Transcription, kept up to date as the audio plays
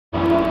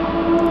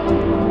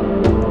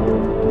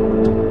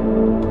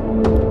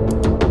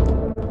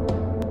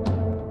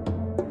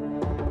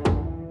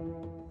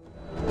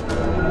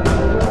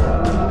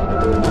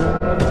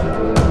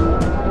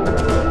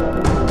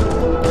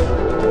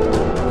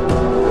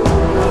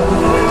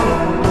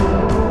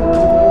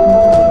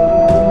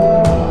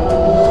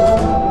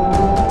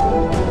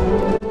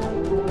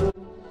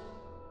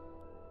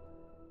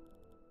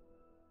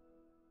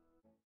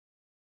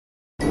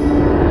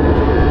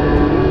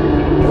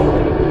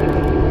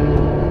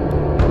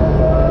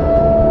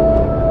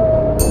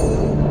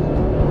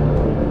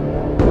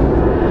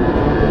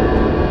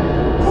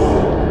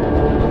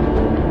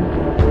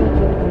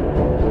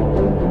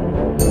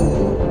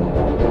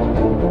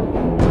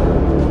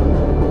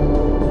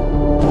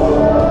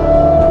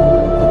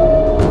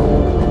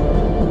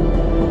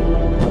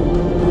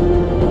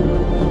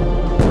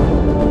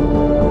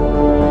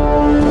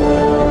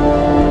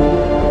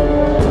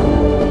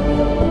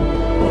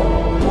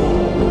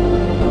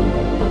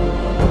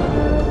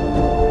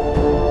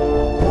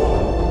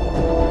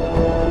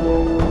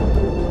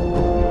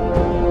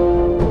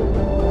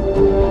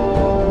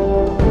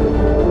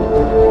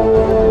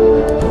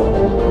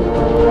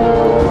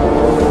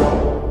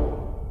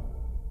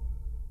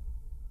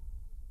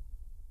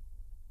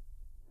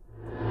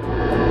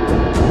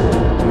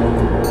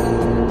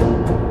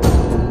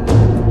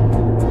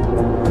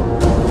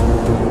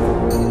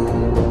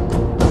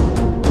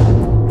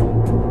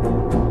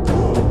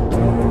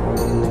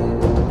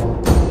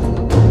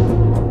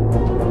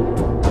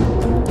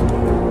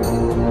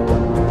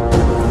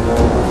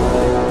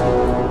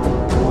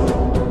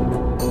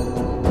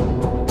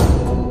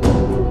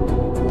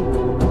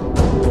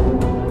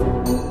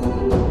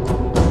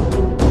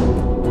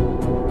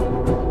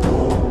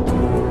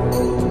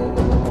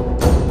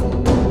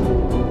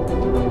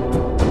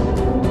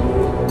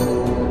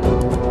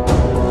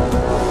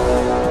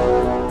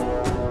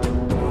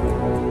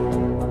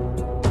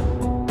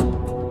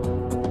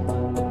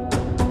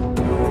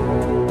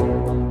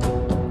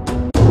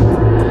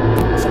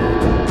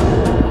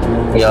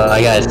Yo,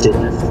 I gotta see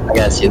this. I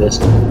gotta see this.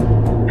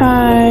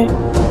 Hi.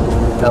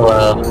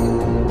 Hello.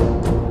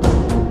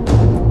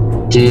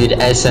 Dude,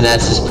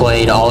 SNS is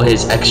playing all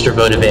his extra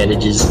vote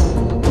advantages.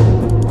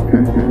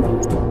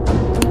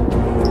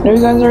 You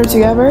guys are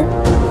together?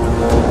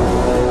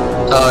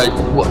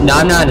 No,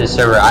 I'm not in the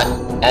server.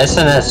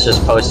 SNS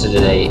just posted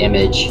a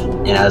image,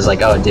 and I was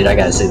like, oh, dude, I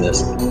gotta see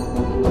this.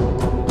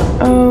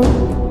 Oh.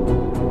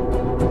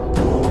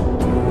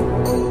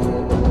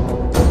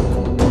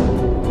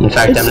 In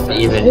fact, I'm not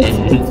even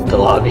in the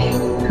lobby.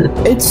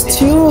 It's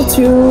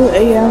 2:02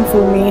 a.m.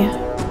 for me.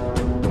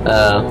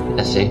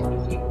 I see.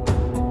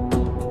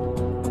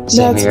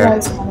 Same That's here. why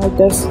it's kind of like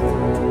this.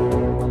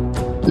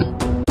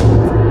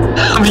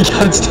 Oh my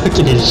god, I'm stuck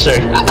in his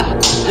shirt.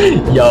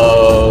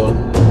 Yo.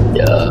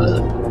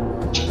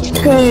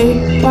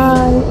 Okay,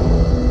 bye.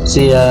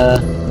 See ya.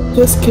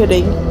 Just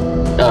kidding.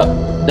 Oh.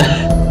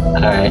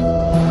 Alright.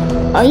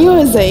 Are you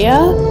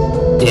Isaiah?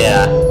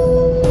 Yeah.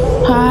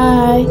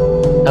 Hi.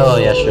 Hello,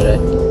 yesterday.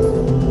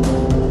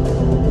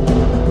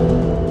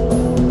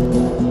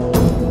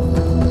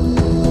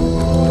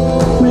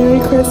 Merry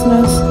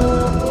Christmas.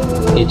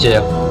 You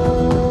too.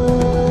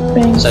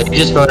 Thanks. So you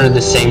just voted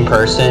the same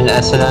person,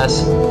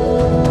 SNS?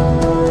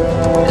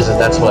 Because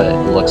that's what it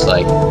looks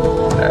like.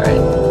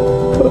 Alright.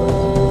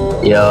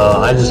 Yo,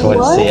 I just want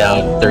to see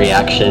how the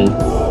reaction.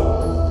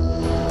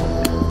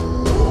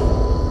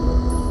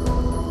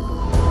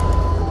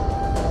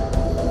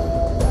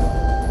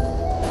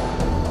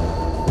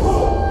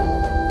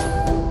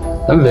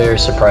 I'm very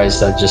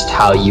surprised at just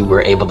how you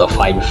were able to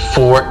find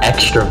 4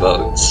 extra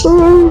votes.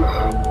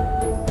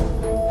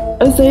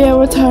 Isaiah,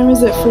 what time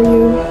is it for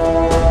you?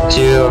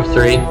 2 or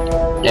 3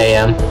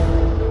 a.m.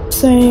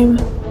 Same.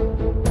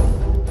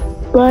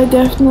 But I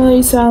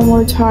definitely sound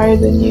more tired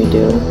than you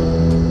do.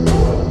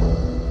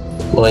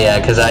 Well, yeah,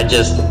 because I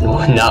just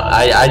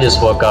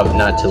woke up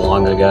not too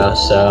long ago,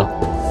 so.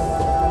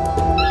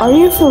 Are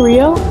you for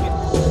real?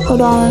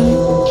 Hold on.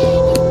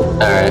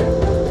 Alright.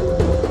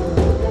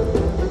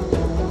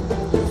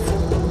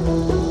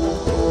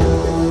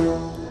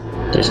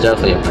 There's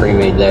definitely a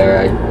pre-made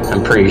there,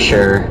 I'm pretty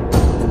sure.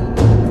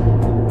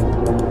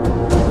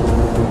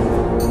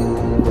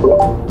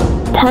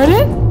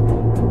 Pardon?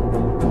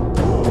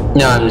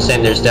 No, I'm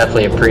saying there's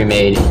definitely a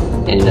pre-made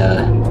in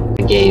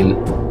the game.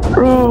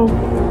 Oh.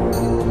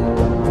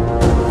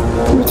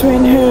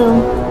 Between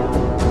who?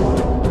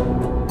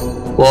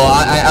 Well,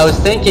 I was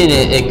thinking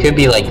it could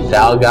be like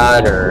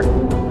Valgod or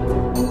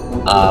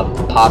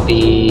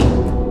Poppy,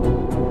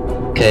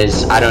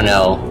 because I don't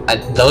know.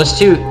 Those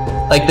two,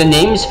 like the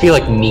names feel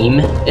like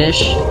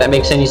meme-ish, if that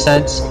makes any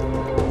sense.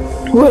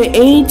 Wait,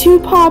 82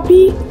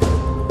 Poppy?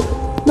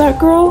 That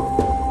girl?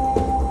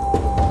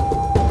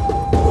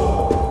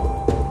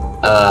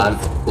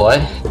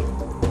 What?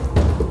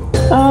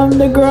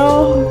 The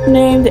girl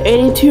named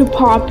 82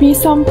 Poppy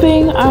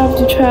something? I have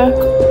to check.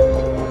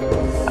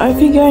 I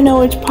think I know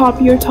which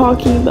Poppy you're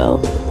talking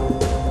about.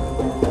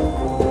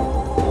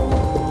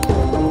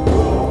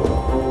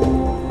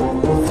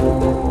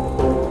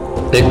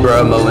 Big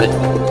bro moment.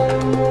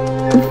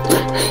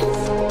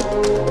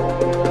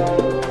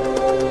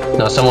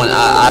 No, someone,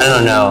 I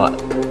don't know.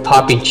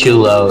 Poppy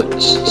Chulo.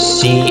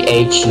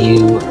 C-H-U-L-O.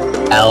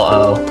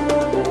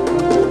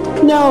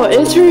 No,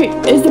 is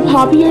the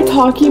Poppy you're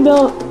talking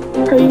about,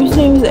 her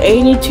username is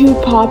 82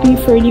 Poppy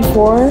for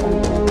 84?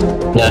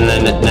 No.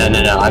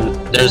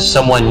 There's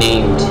someone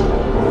named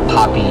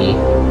Poppy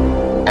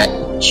at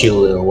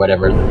Chulu or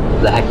whatever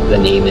the heck the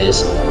name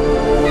is.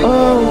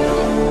 Oh.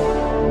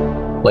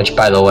 Which,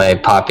 by the way,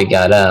 Poppy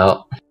got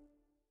out.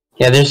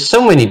 Yeah, there's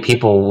so many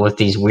people with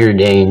these weird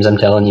names, I'm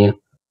telling you.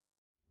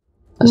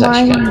 That's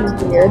actually kind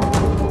of weird.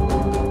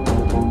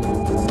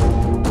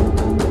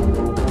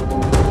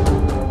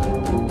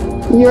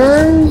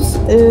 Yours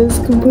is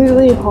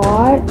completely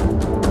hot,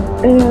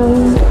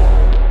 and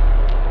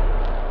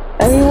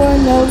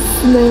everyone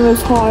else's name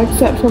is hot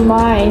except for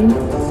mine.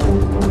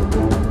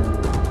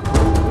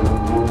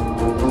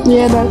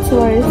 Yeah, that's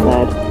what I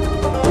said.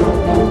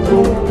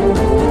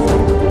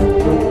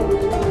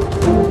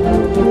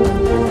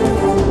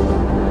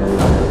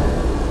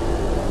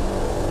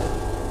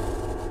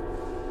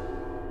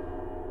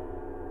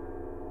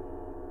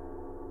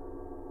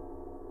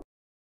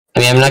 I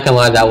mean, I'm not gonna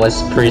lie, that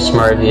was pretty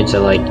smart of you to,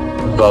 like,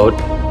 vote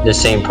the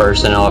same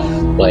person off,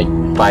 like,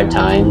 5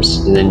 times,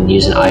 and then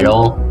use an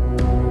idol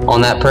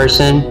on that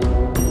person.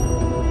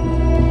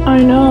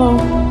 I know.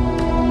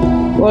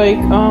 Like,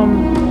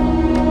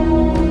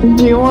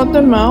 do you want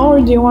them out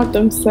or do you want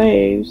them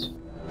saved?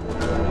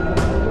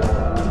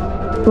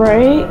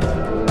 Right?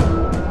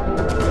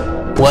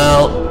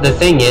 Well, the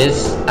thing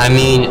is, I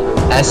mean,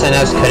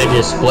 SNS could have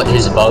just split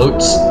his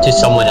votes to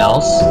someone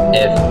else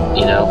if,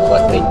 you know,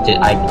 what they did.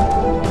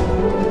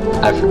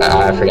 I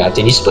forgot.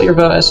 Did you split your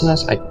vote,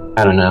 SNS?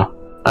 I don't know.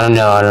 I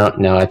don't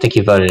know. I think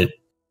you voted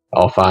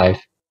all 5.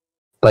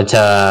 But,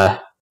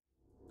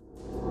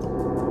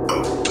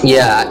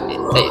 yeah,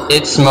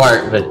 it's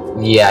smart, but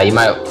yeah, you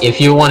might, if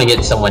you want to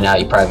get someone out,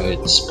 you probably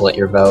would split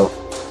your vote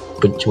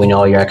between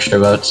all your extra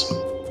votes.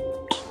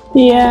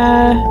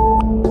 Yeah.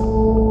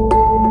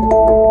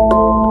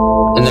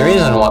 And the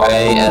reason why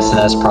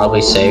SNS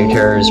probably saved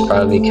her is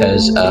probably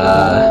because,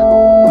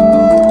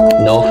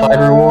 nullified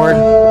reward.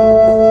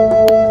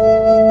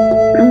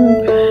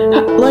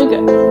 Like,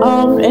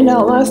 in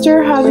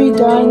Outlaster, have you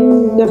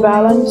done the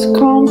balance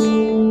comp?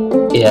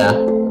 Yeah.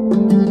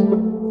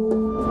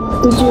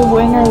 Did you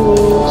win or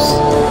lose?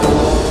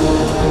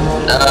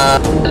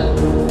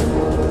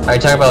 Are you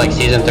talking about like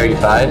season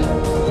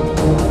 35?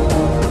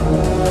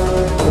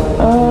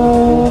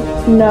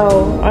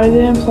 No, I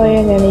didn't play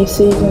in any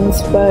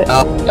seasons, but...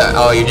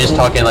 Oh, you're just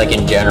talking like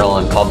in general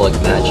in public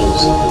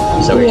matches.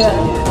 Is that what you're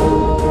saying?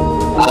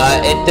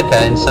 It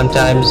depends.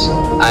 Sometimes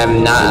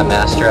I'm not a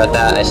master at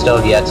that. I still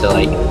have yet to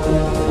like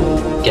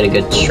get a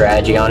good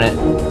strategy on it.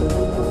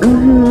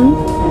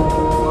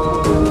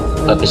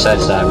 But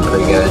besides that, I'm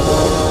pretty good.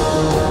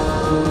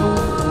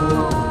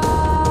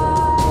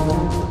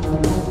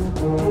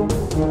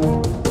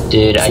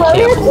 Dude, I can't.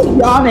 I keep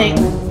yawning.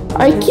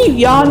 I keep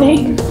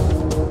yawning.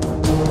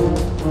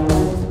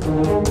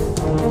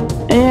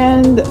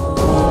 And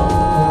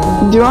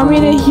do you want me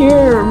to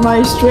hear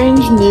my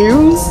strange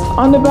news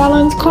on the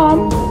balance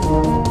comp?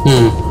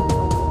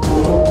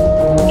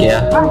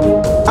 Yeah.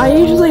 I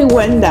usually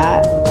win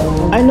that.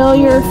 I know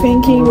you're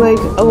thinking like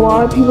a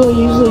lot of people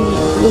usually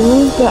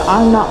lose, but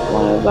I'm not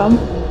one of them.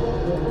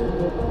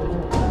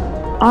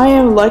 I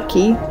am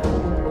lucky.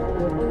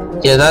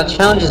 Yeah, that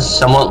challenge is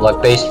somewhat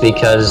luck-based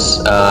because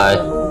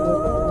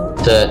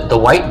the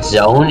white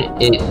zone,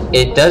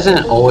 it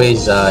doesn't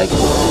always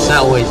it's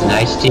not always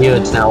nice to you,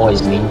 it's not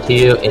always mean to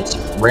you, it's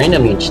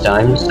random each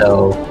time,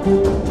 so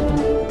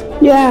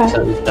yeah.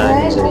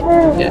 Sometimes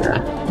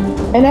yeah.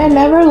 And I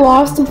never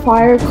lost a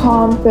fire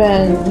comp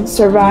in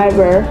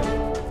Survivor.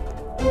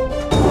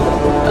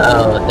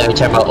 Oh, are you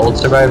talking about Old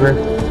Survivor?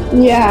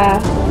 Yeah.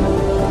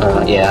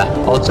 Yeah,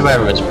 Old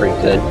Survivor was pretty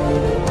good.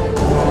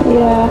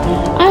 Yeah,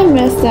 I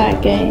miss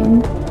that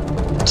game.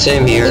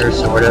 Same here,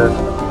 sort of.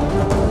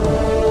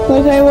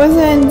 Like I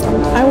wasn't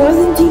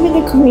even in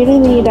the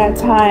community that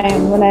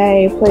time when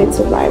I played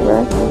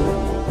Survivor.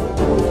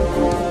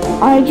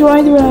 I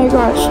joined when I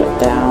got shut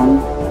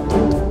down.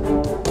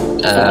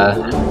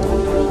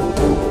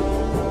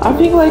 I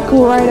think like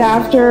right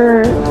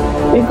after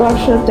it got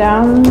shut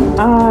down,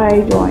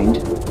 I joined.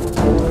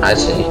 I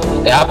see.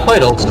 Yeah, I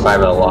played Old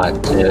Survivor a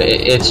lot too.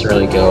 It's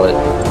really good.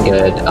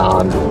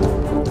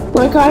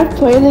 Like I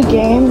played the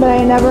game, but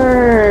I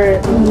never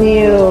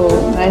knew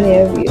any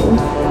of you.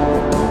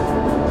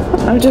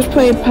 I just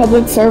played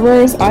public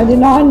servers. I did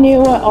not knew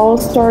what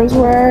All-Stars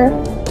were.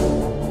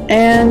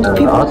 And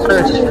people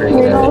All-Stars is pretty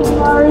played good.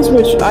 All-Stars,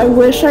 which I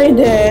wish I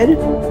did.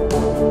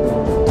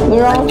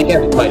 I think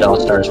I played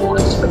All-Stars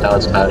once, but that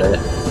was about it.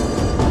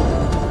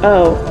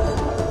 Oh.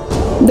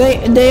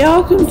 They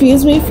all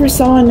confused me for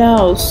someone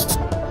else.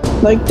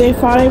 Like they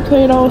thought I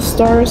played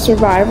All-Star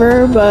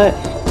Survivor, but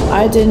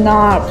I did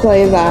not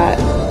play that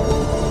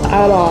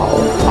at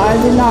all. I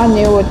did not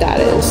know what that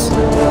is.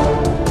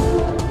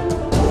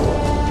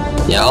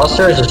 Yeah,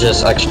 All-Stars is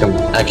just extra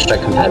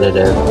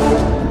competitive.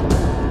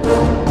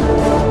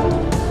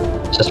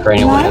 Just for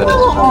anyone who I know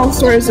what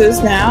All-Stars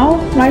is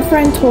now. My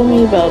friend told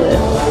me about it.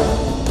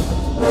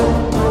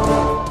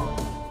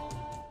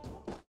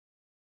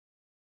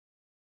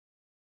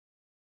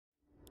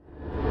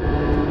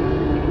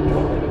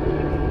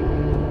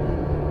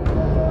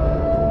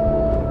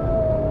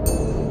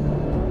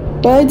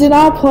 But I did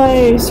not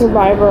play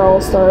Survivor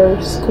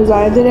All-Stars, because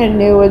I didn't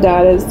know what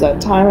that is that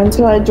time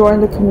until I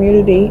joined the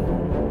community.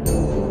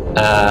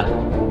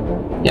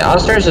 Yeah,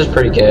 All-Stars is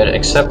pretty good,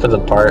 except for the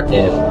part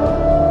if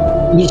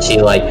you see,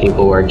 like,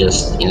 people who are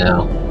just, you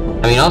know...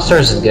 I mean,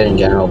 All-Stars is good in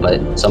general,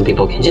 but some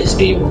people can just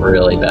be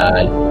really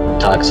bad.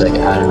 Toxic,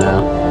 I don't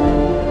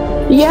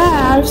know.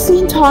 Yeah, I've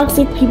seen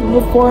toxic people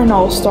before in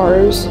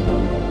All-Stars.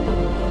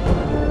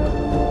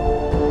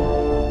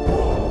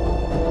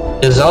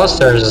 Because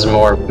All-Stars is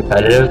more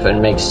competitive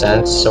and makes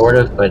sense, sort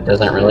of, but it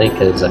doesn't really,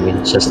 because, I mean,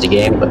 it's just a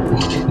game, but...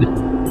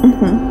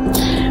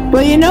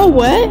 But you know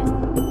what?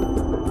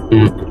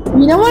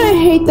 You know what I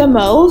hate the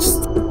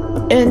most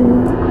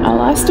in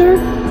Outlaster?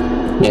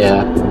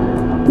 Yeah.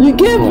 You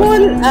give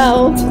one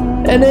out,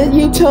 and then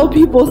you tell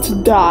people to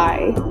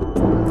die.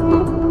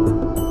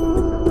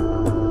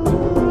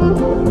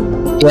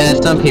 Yeah,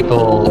 some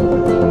people...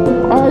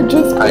 Are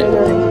just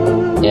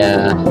bitter.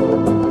 Yeah.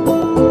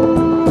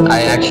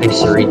 I actually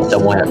reached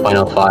someone at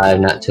Final 5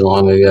 not too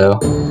long ago.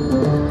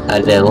 I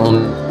did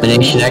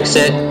elimination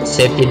exit,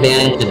 safety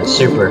advantage, and a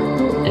super.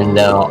 And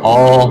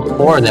all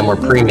 4 of them were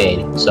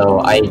pre-made. So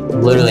I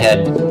literally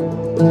had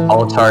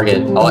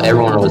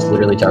everyone was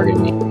literally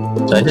targeting me.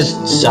 So I just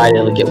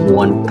decided to get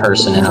one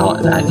person out,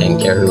 and I didn't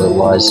care who it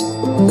was.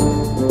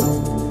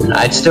 And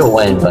I'd still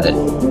win, but...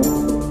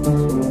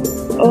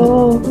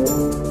 Oh.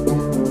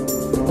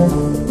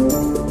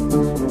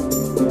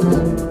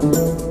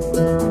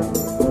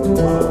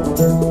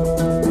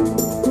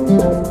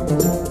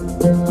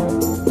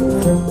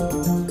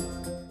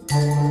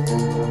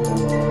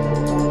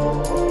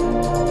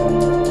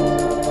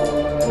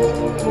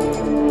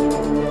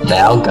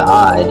 Val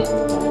God.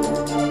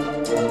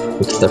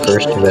 It's the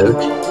first vote.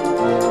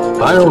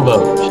 Final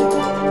vote.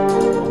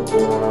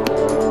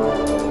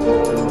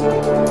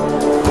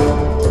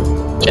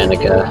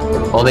 Jenica.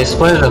 Well, they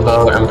split the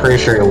vote. I'm pretty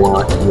sure you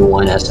won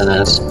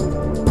SNS.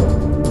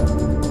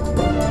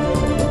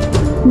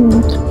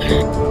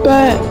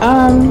 But,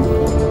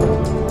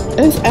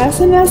 is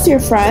SNS your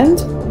friend?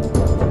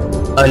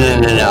 Oh,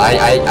 no.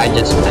 I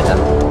just met him.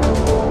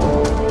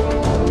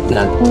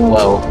 No,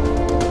 well,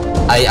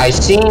 I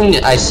seen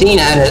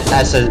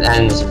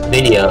SN's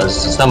videos,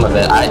 some of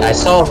it. I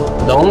saw,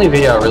 the only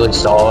video I really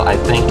saw, I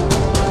think,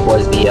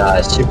 was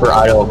the Super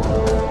Auto.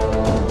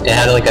 It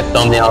had like a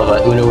thumbnail of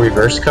a Uno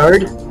reverse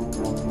card.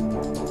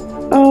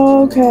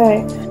 Oh,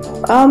 okay.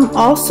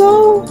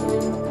 Also,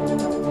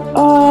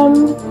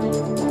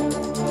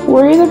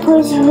 were you the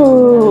person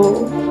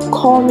who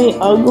called me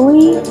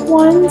ugly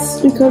once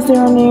because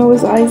their name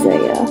was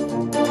Isaiah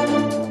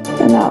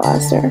and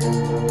Outlaster?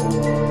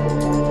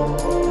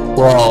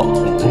 Well,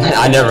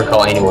 I never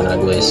call anyone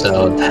ugly,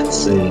 so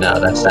that's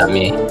not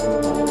me.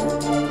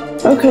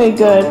 Okay,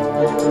 good.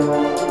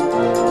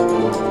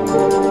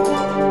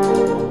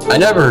 I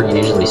never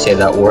usually say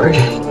that word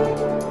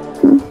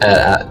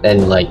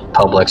in like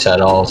Publix at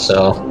all,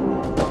 so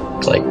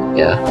it's like,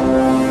 yeah.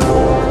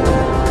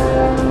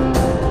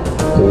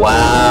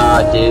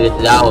 Wow, dude,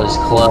 that was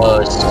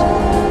close.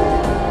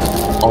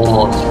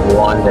 Almost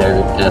won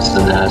their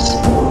SNS.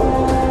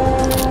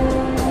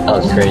 That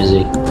was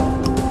crazy.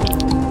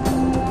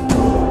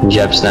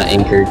 Jeff's not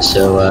anchored,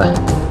 so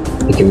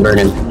we can burn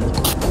him.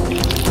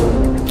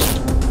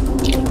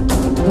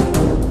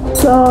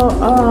 So,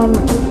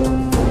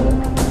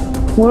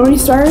 when we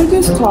started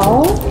this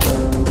call,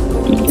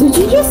 did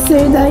you just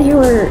say that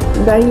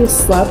you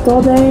slept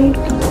all day?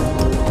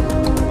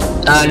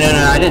 No,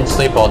 I didn't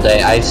sleep all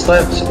day. I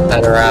slept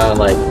at around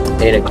like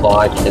 8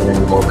 o'clock and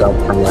then woke up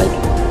from like,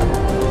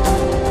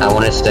 I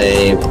want to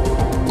say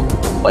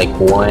like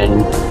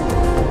 1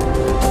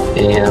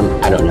 a.m.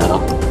 I don't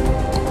know.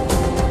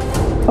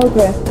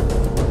 Okay.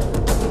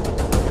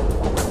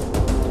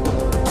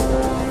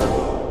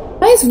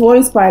 Nice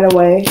voice, by the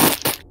way.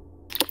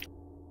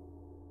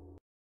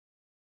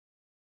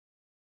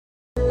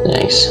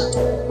 Thanks.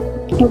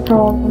 No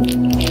problem.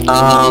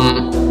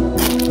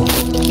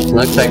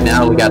 Looks like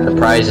now we got the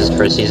prizes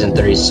for season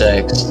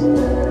 36.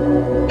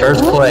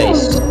 First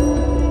place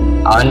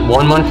on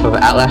 1 month of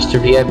Outlaster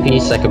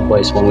VIP. Second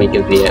place 1 week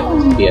of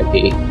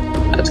VIP.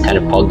 That's kind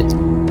of bugged.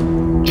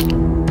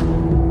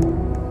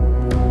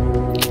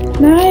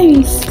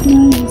 Nice.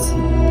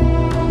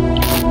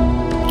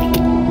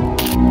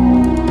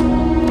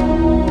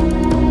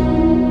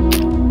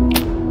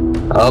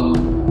 Oh,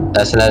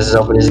 SNS has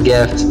opened his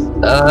gift.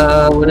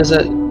 What is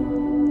it?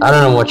 I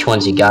don't know which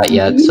ones you got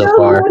yet so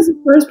far. Who was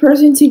the first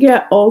person to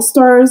get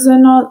All-Stars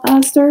in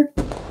Outlaster?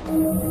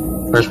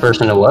 First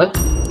person to what?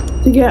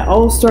 To get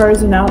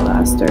All-Stars in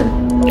Outlaster.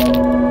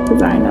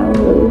 Because I know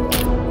who.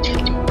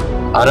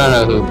 I don't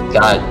know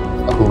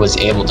who was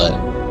able to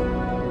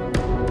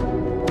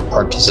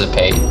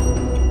participate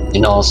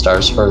in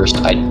All-Stars first.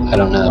 I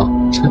don't know.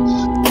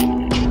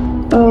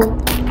 Oh.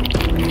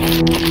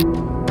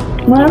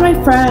 One of my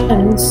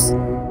friends.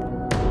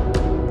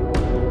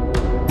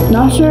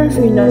 Not sure if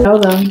you know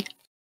them.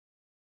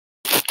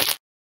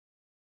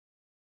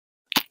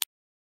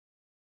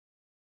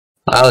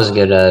 That was a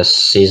good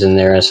season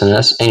there,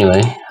 SNS.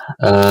 Anyway,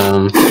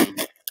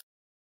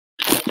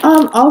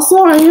 Also,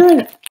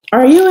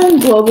 are you in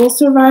Global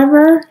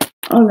Survivor?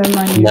 Oh, never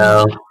mind.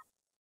 no.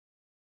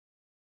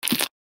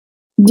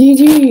 Did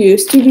you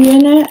used to be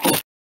in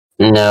it?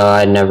 No,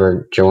 I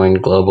never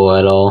joined Global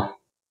at all.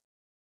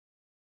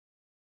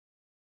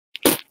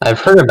 I've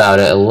heard about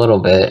it a little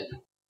bit.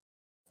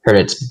 Heard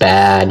it's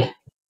bad.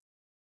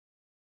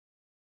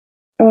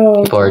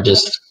 Oh. I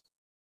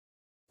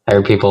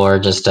heard people are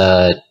just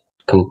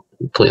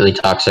completely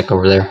toxic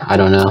over there. I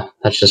don't know.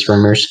 That's just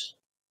rumors.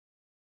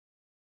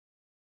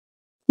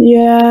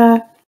 Yeah.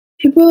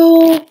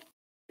 People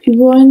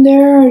in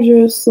there are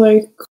just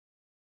like,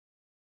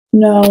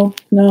 no,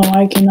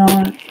 I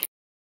cannot.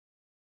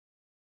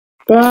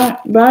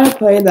 But I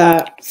play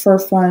that for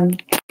fun.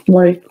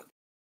 Like,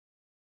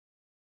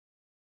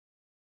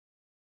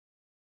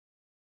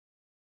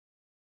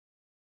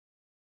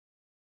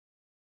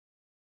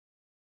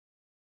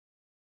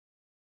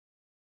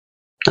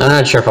 I'm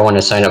not sure if I want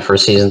to sign up for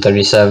season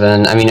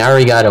 37. I mean, I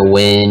already got a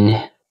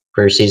win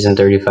for season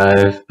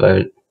 35,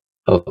 but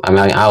I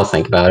mean, I'll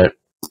think about it.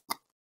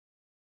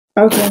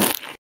 okay.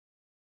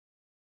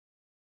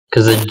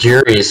 Because the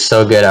jury is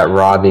so good at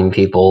robbing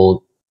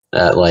people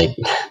that, like,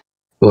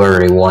 who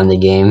already won the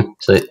game.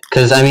 So,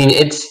 because, I mean,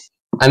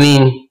 I'm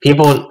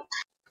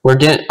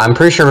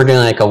pretty sure we're doing,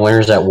 like, a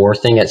Winners at War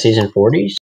thing at season 40s.